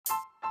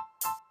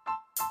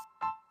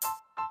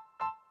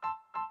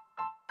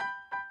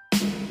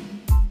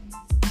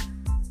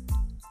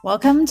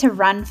Welcome to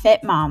Run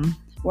Fit Mom,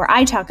 where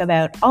I talk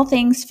about all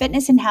things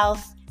fitness and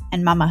health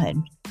and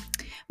mamahood.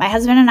 My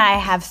husband and I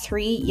have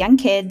 3 young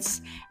kids,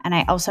 and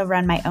I also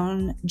run my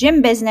own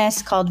gym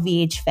business called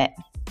VH Fit.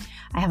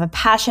 I have a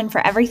passion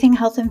for everything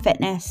health and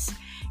fitness,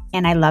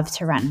 and I love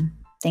to run.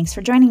 Thanks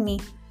for joining me.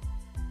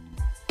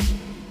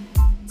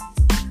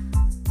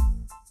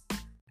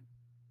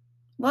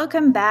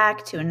 Welcome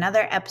back to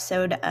another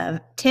episode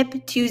of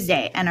Tip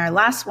Tuesday, and our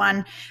last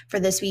one for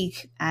this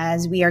week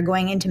as we are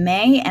going into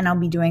May, and I'll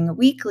be doing a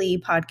weekly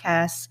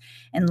podcast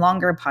and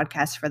longer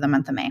podcasts for the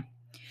month of May.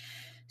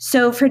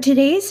 So for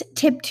today's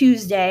Tip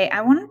Tuesday,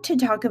 I wanted to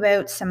talk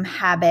about some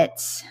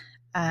habits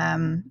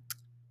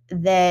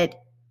that,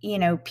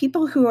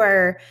 people who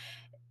are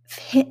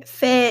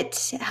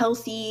fit,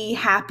 healthy,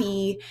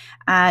 happy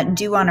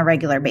do on a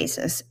regular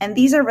basis. And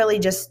these are really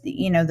just,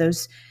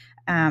 those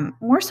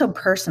more so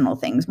personal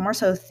things, more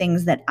so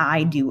things that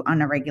I do on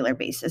a regular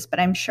basis, but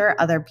I'm sure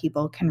other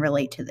people can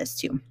relate to this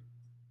too.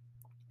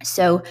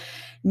 So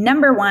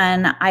number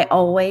 1, I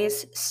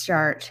always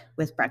start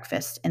with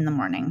breakfast in the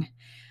morning.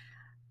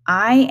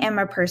 I am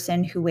a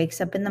person who wakes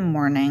up in the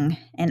morning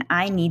and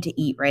I need to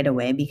eat right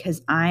away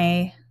because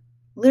I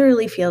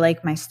literally feel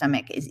like my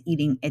stomach is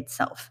eating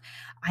itself.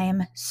 I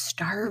am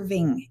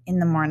starving in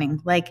the morning,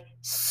 like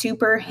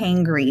super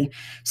hangry.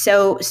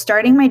 So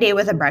starting my day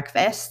with a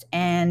breakfast,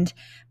 and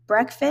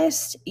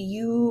breakfast,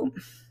 you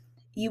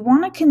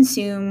want to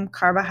consume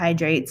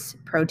carbohydrates,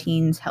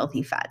 proteins,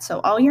 healthy fats. So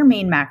all your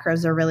main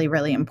macros are really,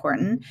 really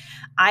important.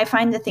 I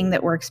find the thing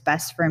that works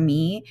best for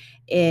me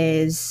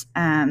is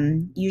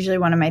usually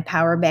one of my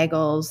power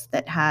bagels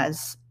that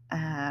has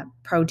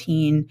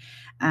protein,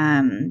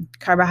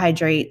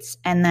 carbohydrates,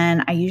 and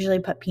then I usually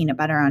put peanut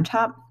butter on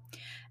top.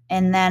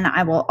 And then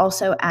I will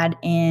also add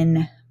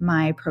in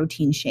my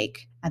protein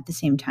shake at the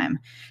same time.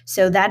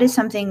 So that is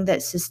something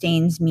that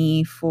sustains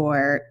me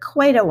for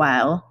quite a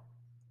while.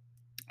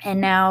 And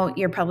now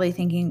you're probably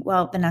thinking,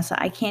 well,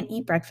 Vanessa, I can't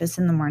eat breakfast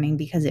in the morning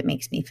because it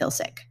makes me feel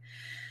sick.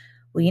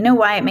 Well, you know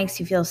why it makes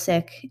you feel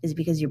sick is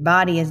because your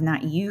body is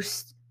not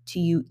used to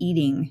you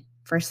eating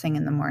first thing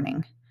in the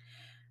morning.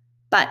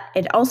 But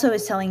it also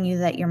is telling you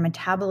that your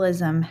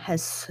metabolism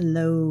has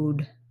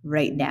slowed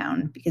right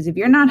down, because if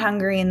you're not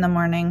hungry in the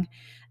morning,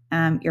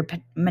 your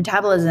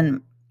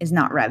metabolism is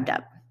not revved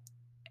up.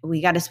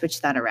 We got to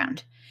switch that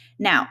around.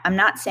 Now, I'm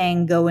not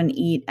saying go and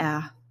eat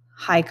a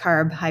high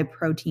carb, high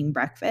protein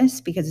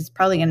breakfast because it's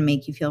probably going to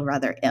make you feel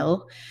rather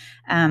ill.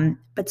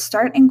 But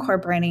start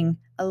incorporating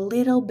a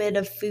little bit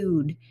of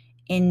food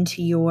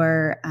into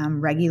your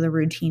regular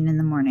routine in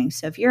the morning.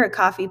 So if you're a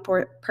coffee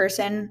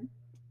person,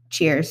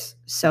 cheers,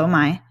 so am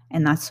I,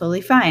 and that's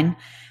totally fine.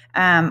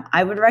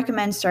 I would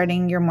recommend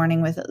starting your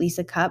morning with at least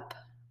a cup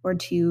or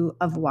 2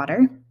 of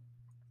water.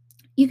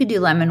 You could do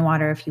lemon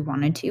water if you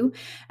wanted to,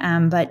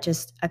 but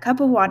just a cup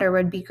of water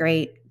would be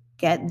great.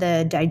 Get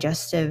the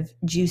digestive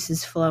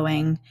juices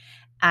flowing,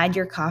 add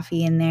your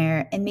coffee in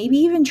there, and maybe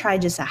even try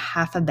just a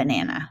half a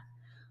banana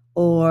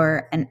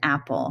or an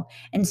apple,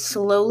 and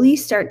slowly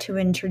start to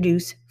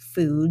introduce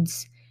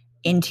foods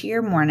into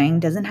your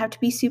morning. Doesn't have to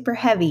be super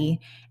heavy,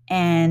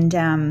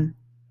 and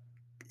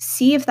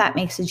see if that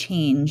makes a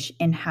change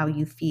in how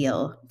you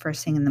feel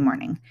first thing in the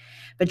morning.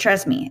 But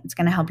trust me, it's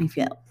going to help you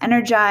feel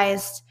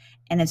energized,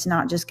 and it's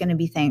not just going to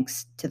be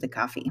thanks to the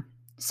coffee.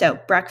 So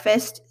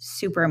breakfast,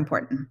 super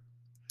important.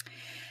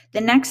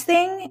 The next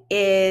thing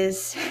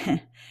is,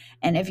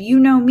 and if you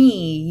know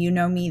me,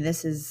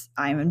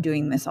 I'm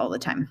doing this all the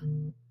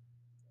time.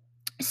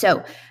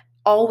 So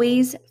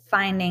always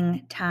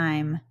finding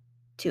time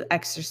to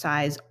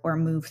exercise or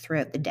move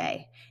throughout the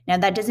day. Now,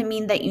 that doesn't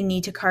mean that you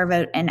need to carve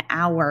out an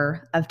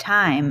hour of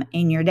time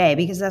in your day,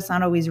 because that's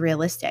not always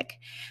realistic.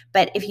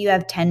 But if you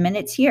have 10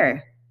 minutes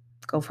here,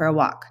 go for a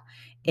walk.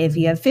 If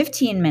you have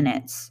 15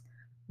 minutes,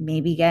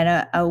 maybe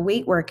get a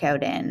weight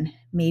workout in,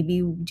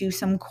 maybe do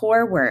some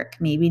core work,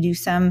 maybe do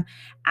some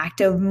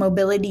active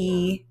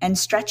mobility and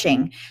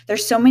stretching.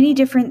 There's so many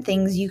different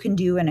things you can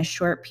do in a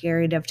short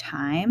period of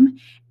time.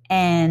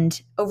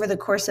 And over the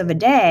course of a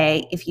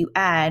day, if you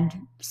add,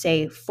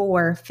 say,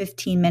 4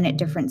 15-minute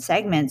different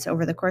segments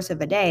over the course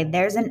of a day,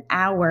 there's an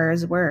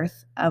hour's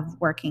worth of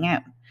working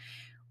out,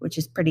 which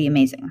is pretty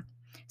amazing.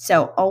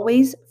 So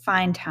always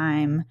find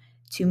time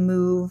to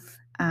move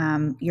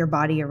your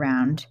body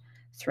around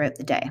throughout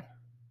the day.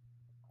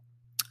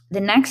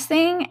 The next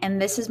thing,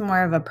 and this is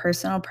more of a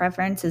personal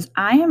preference, is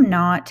I am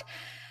not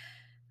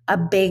a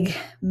big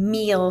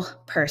meal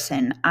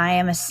person. I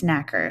am a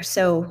snacker.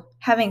 So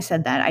having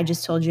said that, I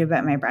just told you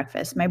about my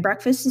breakfast. My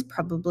breakfast is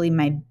probably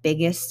my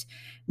biggest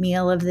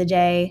meal of the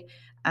day.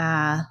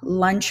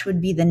 Lunch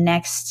would be the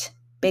next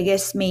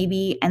biggest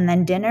maybe, and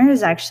then dinner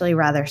is actually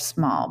rather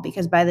small,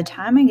 because by the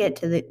time I get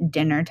to the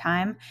dinner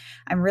time,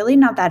 I'm really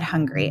not that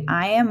hungry.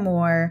 I am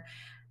more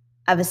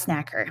of a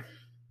snacker.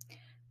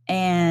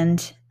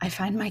 And I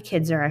find my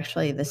kids are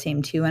actually the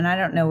same too. And I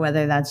don't know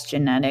whether that's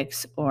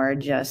genetics or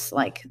just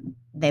like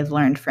they've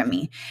learned from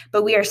me,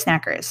 but we are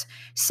snackers.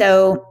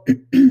 So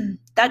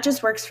that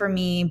just works for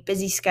me.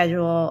 Busy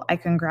schedule, I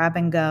can grab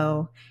and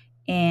go.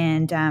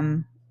 And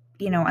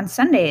on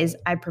Sundays,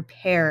 I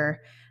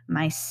prepare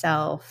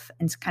myself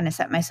and kind of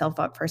set myself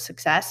up for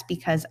success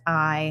because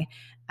I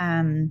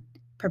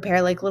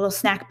prepare like little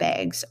snack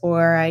bags,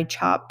 or I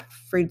chop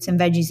fruits and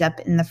veggies up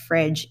in the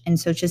fridge. And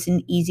so it's just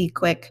an easy,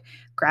 quick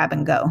grab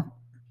and go.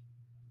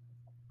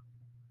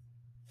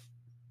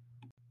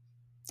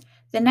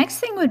 The next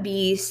thing would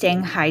be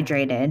staying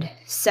hydrated.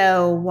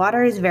 So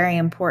water is very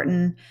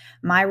important.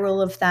 My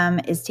rule of thumb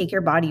is take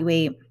your body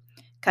weight,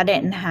 cut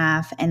it in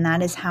half, and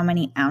that is how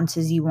many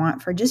ounces you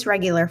want for just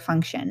regular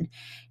function.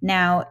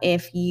 Now,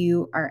 if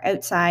you are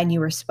outside,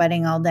 you are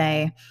sweating all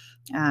day,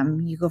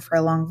 you go for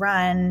a long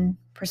run,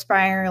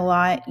 perspire a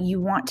lot, you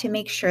want to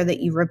make sure that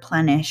you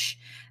replenish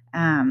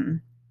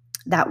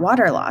that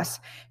water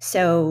loss.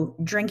 So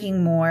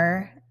drinking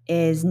more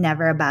is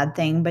never a bad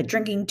thing, but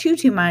drinking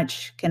too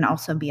much can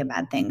also be a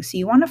bad thing. So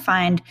you want to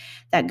find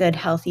that good,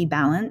 healthy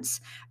balance.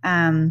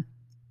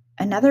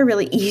 Another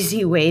really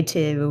easy way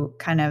to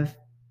kind of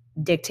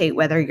dictate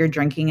whether you're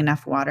drinking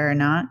enough water or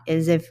not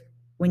is if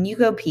when you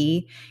go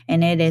pee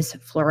and it is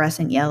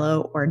fluorescent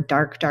yellow or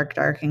dark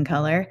in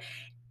color,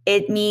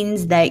 it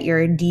means that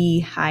you're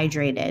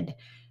dehydrated.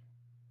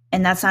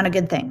 And that's not a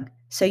good thing.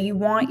 So you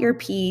want your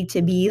pee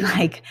to be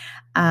like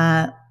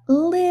a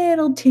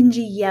little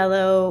tingy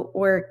yellow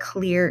or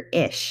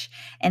clear-ish.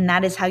 And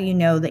that is how you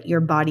know that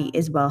your body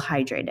is well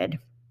hydrated.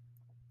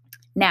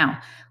 Now,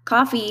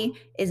 coffee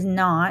is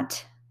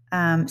not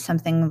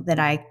something that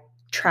I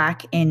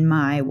track in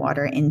my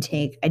water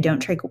intake. I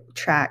don't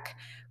track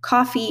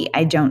coffee.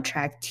 I don't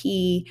track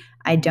tea.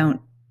 I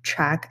don't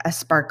track a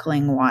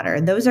sparkling water.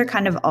 Those are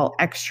kind of all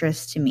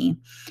extras to me.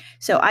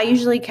 So I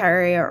usually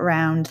carry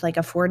around like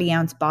a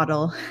 40-ounce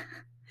bottle,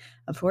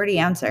 a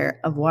 40-ouncer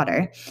of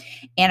water,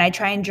 and I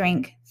try and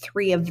drink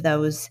 3 of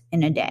those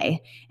in a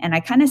day. And I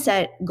kind of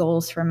set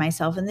goals for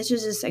myself. And this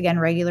is just, again,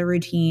 regular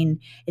routine.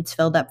 It's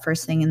filled up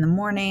first thing in the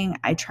morning.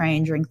 I try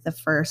and drink the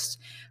first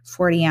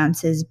 40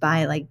 ounces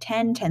by like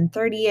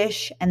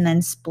 10:30-ish, and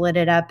then split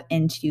it up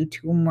into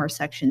 2 more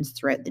sections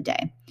throughout the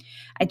day.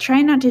 I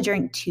try not to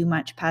drink too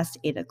much past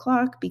 8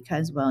 o'clock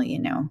because, well,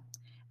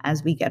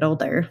 as we get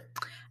older,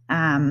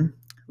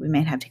 we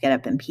might have to get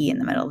up and pee in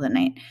the middle of the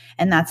night,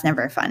 and that's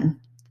never fun.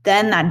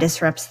 Then that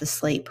disrupts the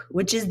sleep,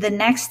 which is the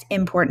next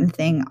important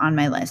thing on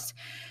my list.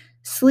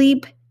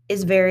 Sleep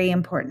is very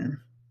important.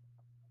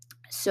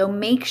 So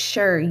make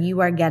sure you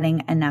are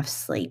getting enough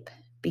sleep,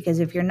 because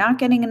if you're not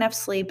getting enough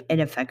sleep, it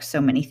affects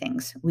so many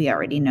things. We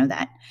already know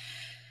that.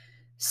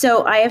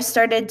 So I have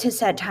started to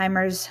set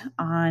timers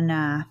on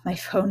my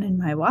phone and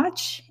my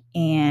watch,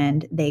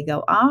 and they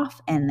go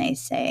off and they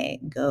say,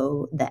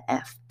 go the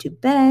F to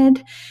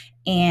bed.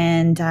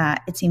 And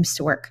it seems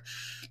to work.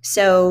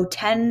 So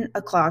 10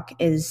 o'clock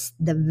is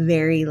the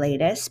very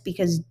latest,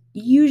 because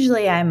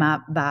usually I'm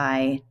up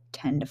by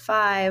 10 to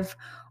 5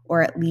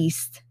 or at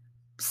least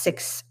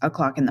 6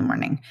 o'clock in the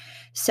morning.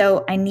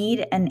 So I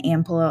need an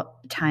ample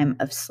time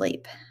of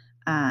sleep,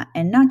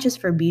 and not just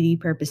for beauty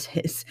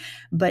purposes,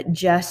 but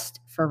just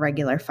for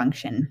regular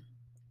function.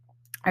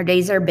 Our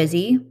days are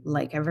busy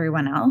like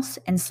everyone else,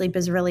 and sleep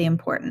is really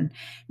important.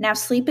 Now,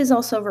 sleep is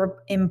also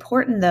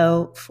important,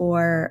 though,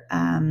 for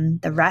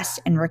the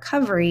rest and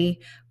recovery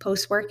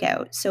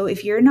post-workout. So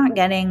if you're not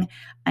getting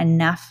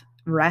enough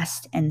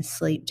rest and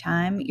sleep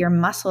time, your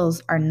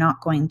muscles are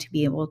not going to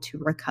be able to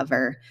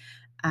recover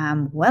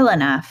well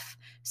enough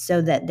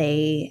so that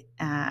they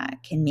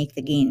can make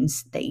the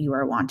gains that you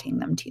are wanting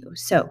them to.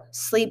 So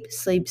sleep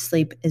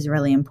is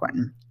really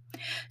important.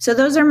 So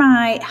those are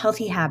my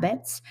healthy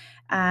habits.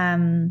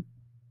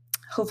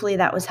 Hopefully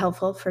that was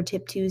helpful for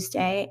Tip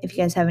Tuesday. If you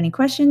guys have any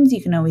questions,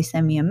 you can always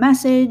send me a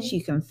message.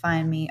 You can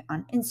find me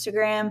on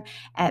Instagram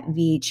at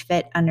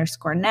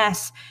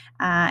vhfit_ness.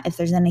 If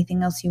there's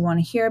anything else you want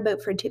to hear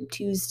about for Tip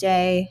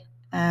Tuesday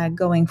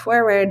going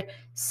forward,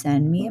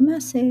 send me a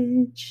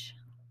message.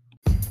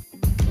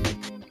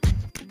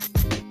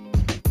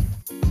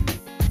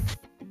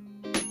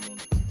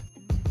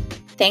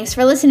 Thanks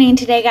for listening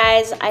today,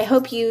 guys. I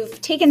hope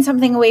you've taken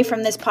something away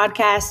from this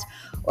podcast,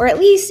 or at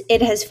least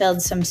it has filled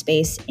some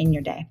space in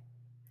your day.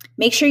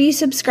 Make sure you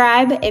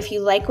subscribe if you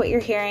like what you're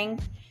hearing,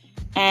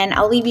 and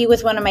I'll leave you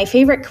with one of my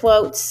favorite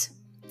quotes.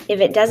 If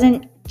it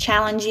doesn't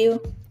challenge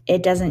you,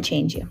 it doesn't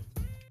change you.